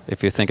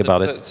 if you think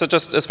about it. So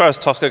just as far as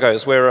Tosca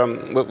goes,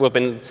 we've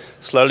been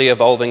slowly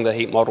evolving the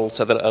heat model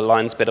so that it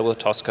aligns better with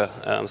Tosca.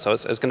 So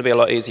it's going to be a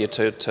lot easier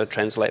to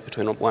translate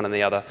between one and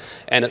the other.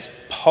 And it's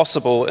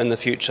possible in the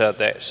future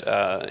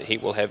that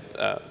heat will have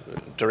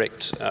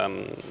direct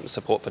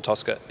support for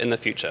Tosca in the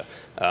future.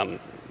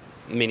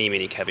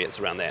 Many caveats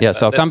around that.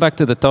 Yes, I'll come back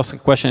to the Tosca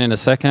question in a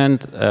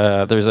second.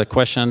 There's a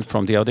question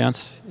from the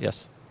audience.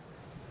 Yes.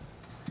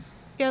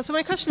 Yeah, so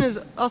my question is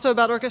also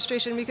about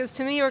orchestration, because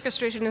to me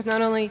orchestration is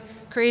not only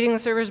creating the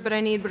servers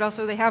but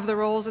also they have the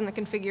roles and the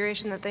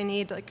configuration that they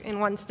need, like in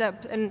one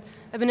step. And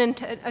I've been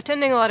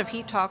attending a lot of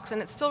heat talks,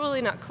 and it's still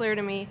really not clear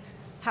to me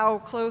how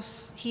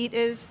close heat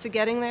is to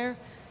getting there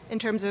in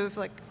terms of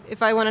like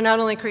if I want to not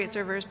only create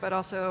servers but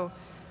also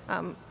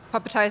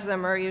puppetize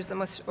them or use them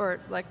with, or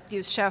like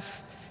use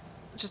Chef,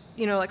 just,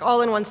 you know, like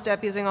all in one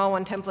step, using all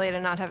one template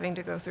and not having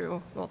to go through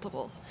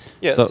multiple.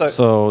 Yeah,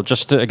 so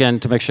just to,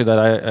 again, to make sure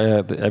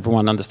that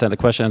everyone understands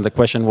the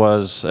question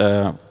was,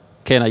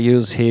 can I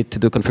use Heat to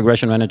do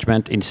configuration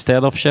management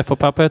instead of Chef or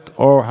Puppet,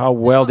 or how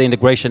well the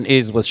integration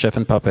is with Chef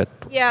and Puppet?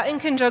 Yeah, in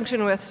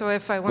conjunction with, so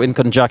if I want... In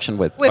conjunction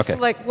with, okay.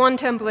 Like one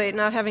template,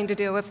 not having to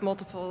deal with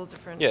multiple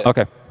different... Yeah.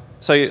 Okay.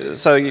 So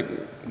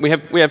we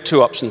have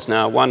two options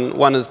now.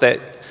 One is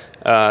that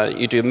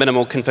you do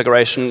minimal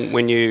configuration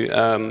when you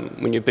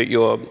boot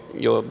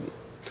your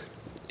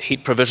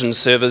heat provision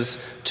servers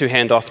to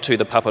hand off to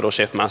the Puppet or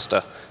Chef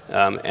master,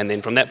 and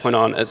then from that point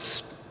on,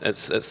 it's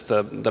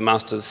the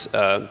master's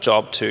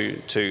job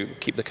to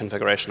keep the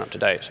configuration up to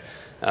date.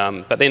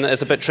 But then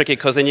it's a bit tricky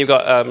because then you've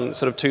got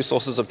sort of two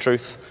sources of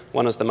truth.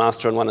 One is the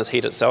master and one is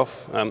Heat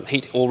itself.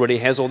 Heat already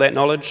has all that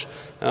knowledge.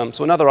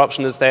 So another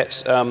option is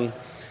that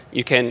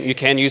you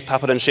can use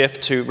Puppet and Chef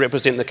to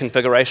represent the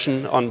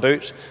configuration on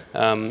boot,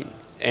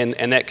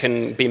 and that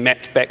can be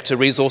mapped back to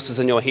resources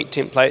in your Heat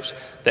template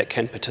that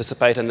can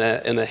participate in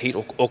the Heat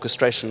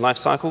orchestration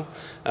lifecycle.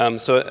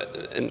 So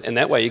in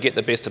that way, you get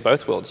the best of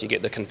both worlds. You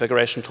get the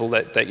configuration tool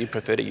that you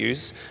prefer to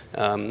use,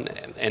 and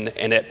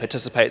it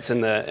participates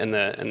in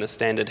the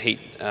standard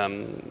Heat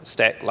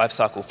stack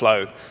lifecycle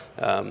flow,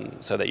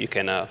 so that you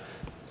can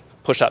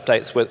push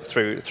updates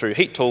through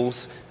Heat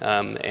tools,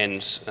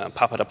 and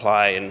Puppet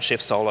apply and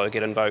Chef solo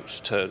get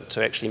invoked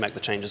to actually make the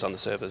changes on the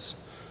servers.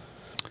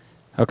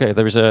 Okay,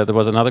 there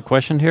was another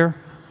question here.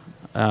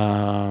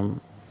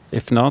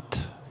 If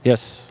not,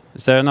 yes.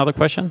 Is there another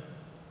question?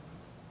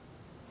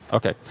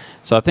 Okay,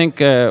 so I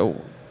think you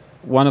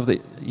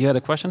had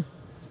a question?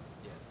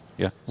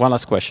 Yeah, one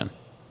last question.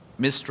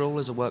 Mistral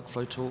is a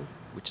workflow tool,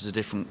 which is a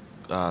different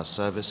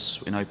service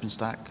in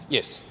OpenStack.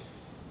 Yes.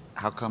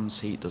 How comes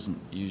Heat doesn't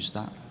use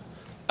that?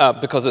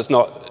 Because it's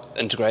not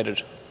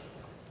integrated.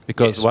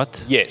 Because yes.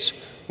 What? Yes,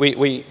 we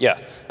we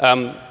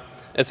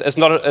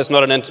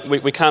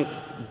can't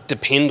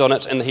depend on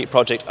it in the Heat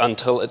project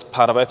until it's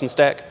part of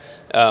OpenStack.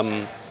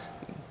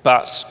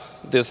 But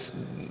there's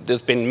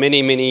been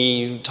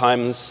many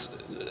times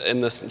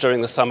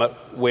during the summit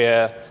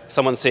where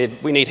someone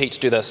said we need Heat to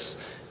do this,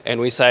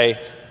 and we say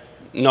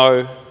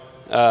no,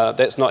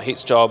 that's not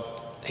Heat's job.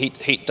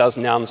 Heat does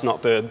nouns,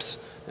 not verbs.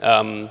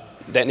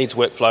 That needs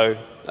workflow.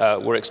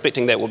 We're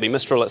expecting that will be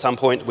Mistral at some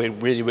point. We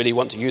really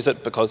want to use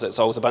it because it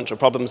solves a bunch of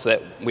problems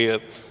that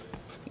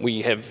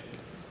we have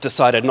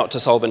decided not to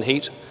solve in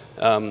Heat.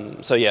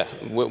 So yeah,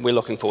 we're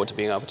looking forward to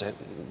being able to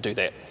do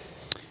that.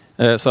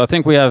 So I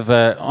think we have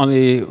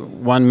only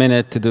 1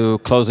 minute to do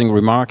closing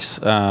remarks.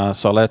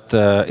 So I'll let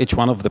each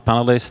one of the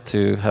panelists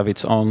to have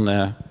its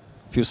own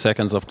few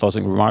seconds of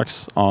closing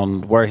remarks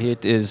on where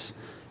Heat is,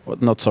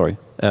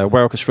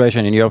 where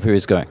orchestration in your view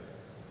is going.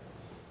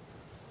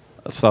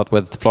 Let's start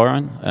with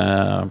Florian.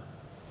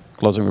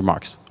 closing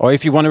remarks. Or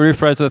if you want to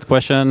rephrase that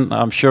question,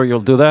 I'm sure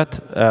you'll do that.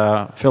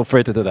 Feel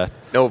free to do that.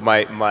 No,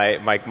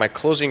 my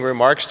closing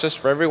remarks just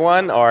for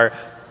everyone are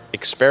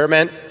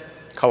experiment,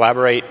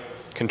 collaborate,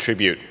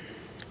 contribute.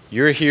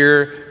 You're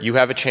here, you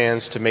have a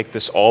chance to make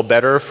this all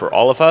better for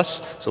all of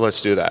us, so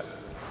let's do that.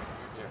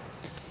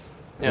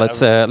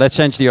 Yeah, let's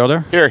change the order.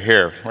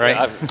 Here,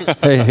 right?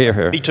 Yeah,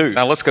 here. Me too.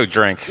 Now let's go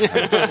drink.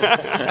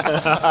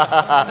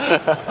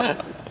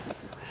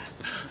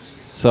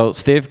 So,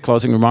 Steve,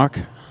 closing remark?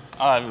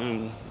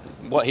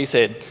 What he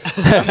said.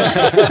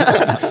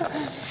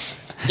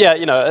 Yeah,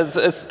 you know,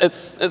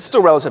 it's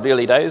still relatively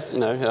early days. You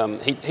know,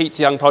 Heat's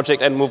a young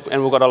project, and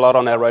we've got a lot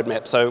on our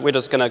roadmap. So we're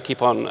just going to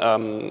keep on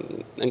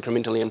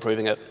incrementally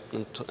improving it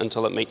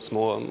until it meets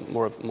more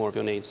of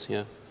your needs.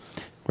 Yeah.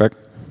 Greg.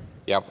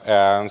 Yeah,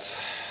 and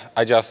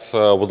I just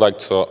would like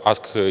to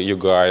ask you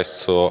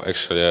guys to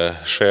actually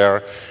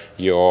share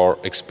your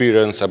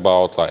experience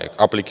about like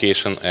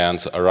application and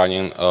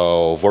running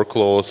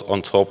workloads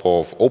on top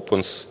of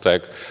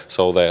OpenStack,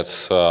 so that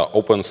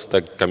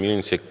OpenStack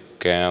community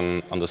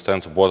can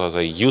understand what are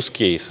the use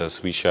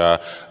cases which are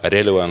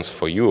relevant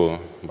for you,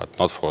 but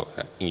not for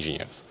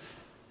engineers.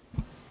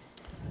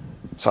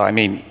 So I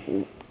mean,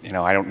 you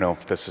know, I don't know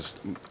if this is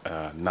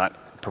not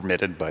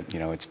permitted, but you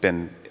know, it's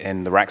been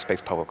in the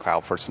Rackspace public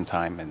cloud for some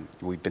time, and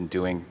we've been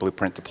doing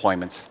blueprint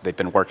deployments. They've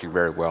been working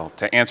very well.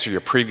 To answer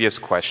your previous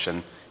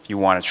question, if you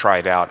want to try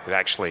it out,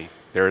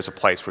 there is a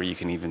place where you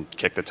can even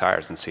kick the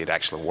tires and see it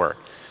actually work.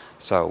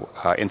 So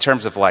in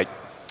terms of like,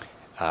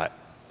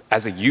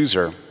 as a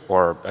user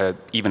or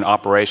even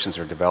operations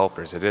or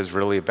developers, it is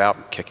really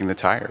about kicking the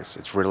tires.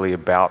 It's really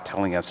about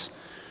telling us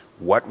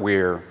what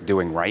we're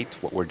doing right,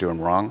 what we're doing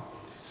wrong.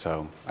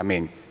 So, I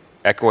mean,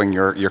 echoing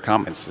your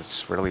comments,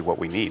 it's really what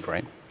we need,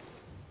 right?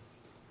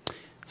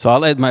 So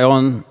I'll add my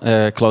own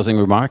closing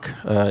remark,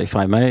 if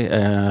I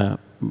may.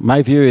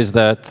 My view is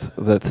that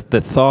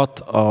the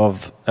thought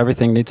of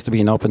everything needs to be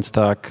in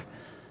OpenStack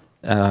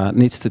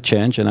needs to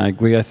change, and I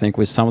agree, I think,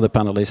 with some of the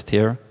panelists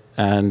here.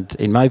 And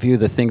in my view,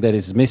 the thing that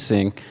is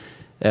missing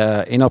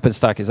in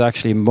OpenStack is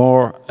actually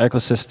more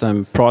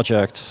ecosystem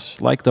projects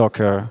like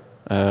Docker,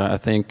 I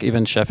think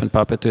even Chef and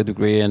Puppet to a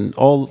degree, and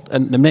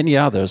many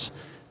others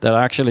that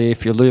are actually,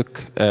 if you look,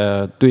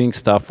 doing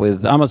stuff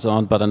with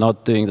Amazon, but are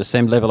not doing the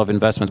same level of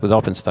investment with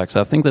OpenStack. So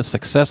I think the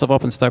success of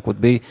OpenStack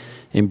would be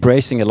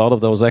embracing a lot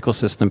of those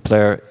ecosystem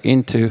players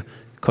into,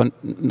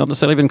 not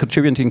necessarily even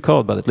contributing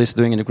code, but at least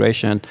doing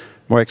integration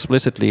more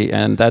explicitly.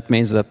 And that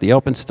means that the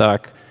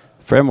OpenStack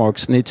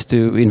frameworks needs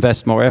to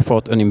invest more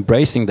effort on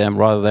embracing them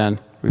rather than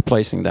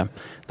replacing them.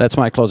 That's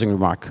my closing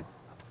remark.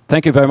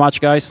 Thank you very much,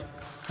 guys.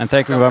 And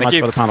thank you very much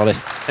for the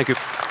panelists. Thank you.